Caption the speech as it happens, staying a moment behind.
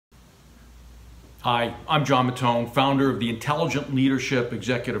Hi, I'm John Mattone, founder of the Intelligent Leadership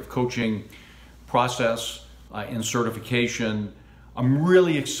Executive Coaching process and certification. I'm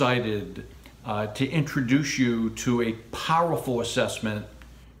really excited to introduce you to a powerful assessment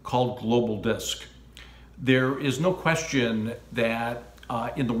called Global DISC. There is no question that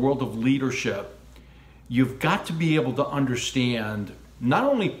in the world of leadership, you've got to be able to understand not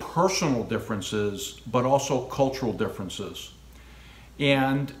only personal differences, but also cultural differences.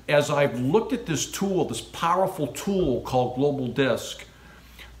 And as I've looked at this tool, this powerful tool called Global DISC,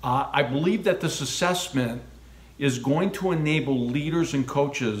 I believe that this assessment is going to enable leaders and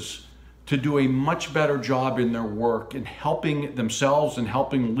coaches to do a much better job in their work in helping themselves and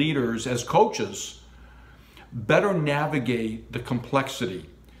helping leaders as coaches better navigate the complexity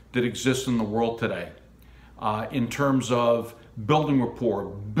that exists in the world today in terms of building rapport,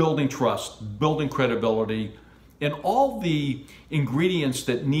 building trust, building credibility, and all the ingredients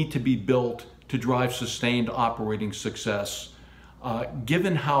that need to be built to drive sustained operating success,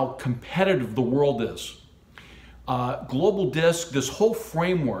 given how competitive the world is. Global DISC, this whole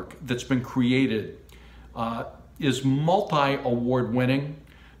framework that's been created, is multi-award winning,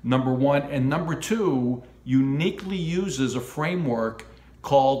 number one, and number two, uniquely uses a framework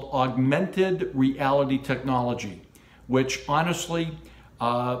called augmented reality technology, which honestly,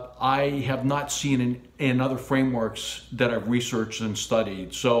 I have not seen in other frameworks that I've researched and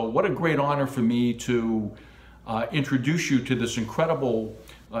studied. So what a great honor for me to introduce you to this incredible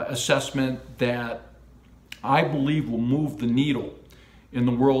assessment that I believe will move the needle in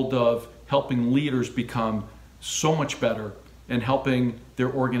the world of helping leaders become so much better and helping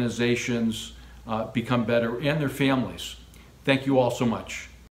their organizations become better and their families. Thank you all so much.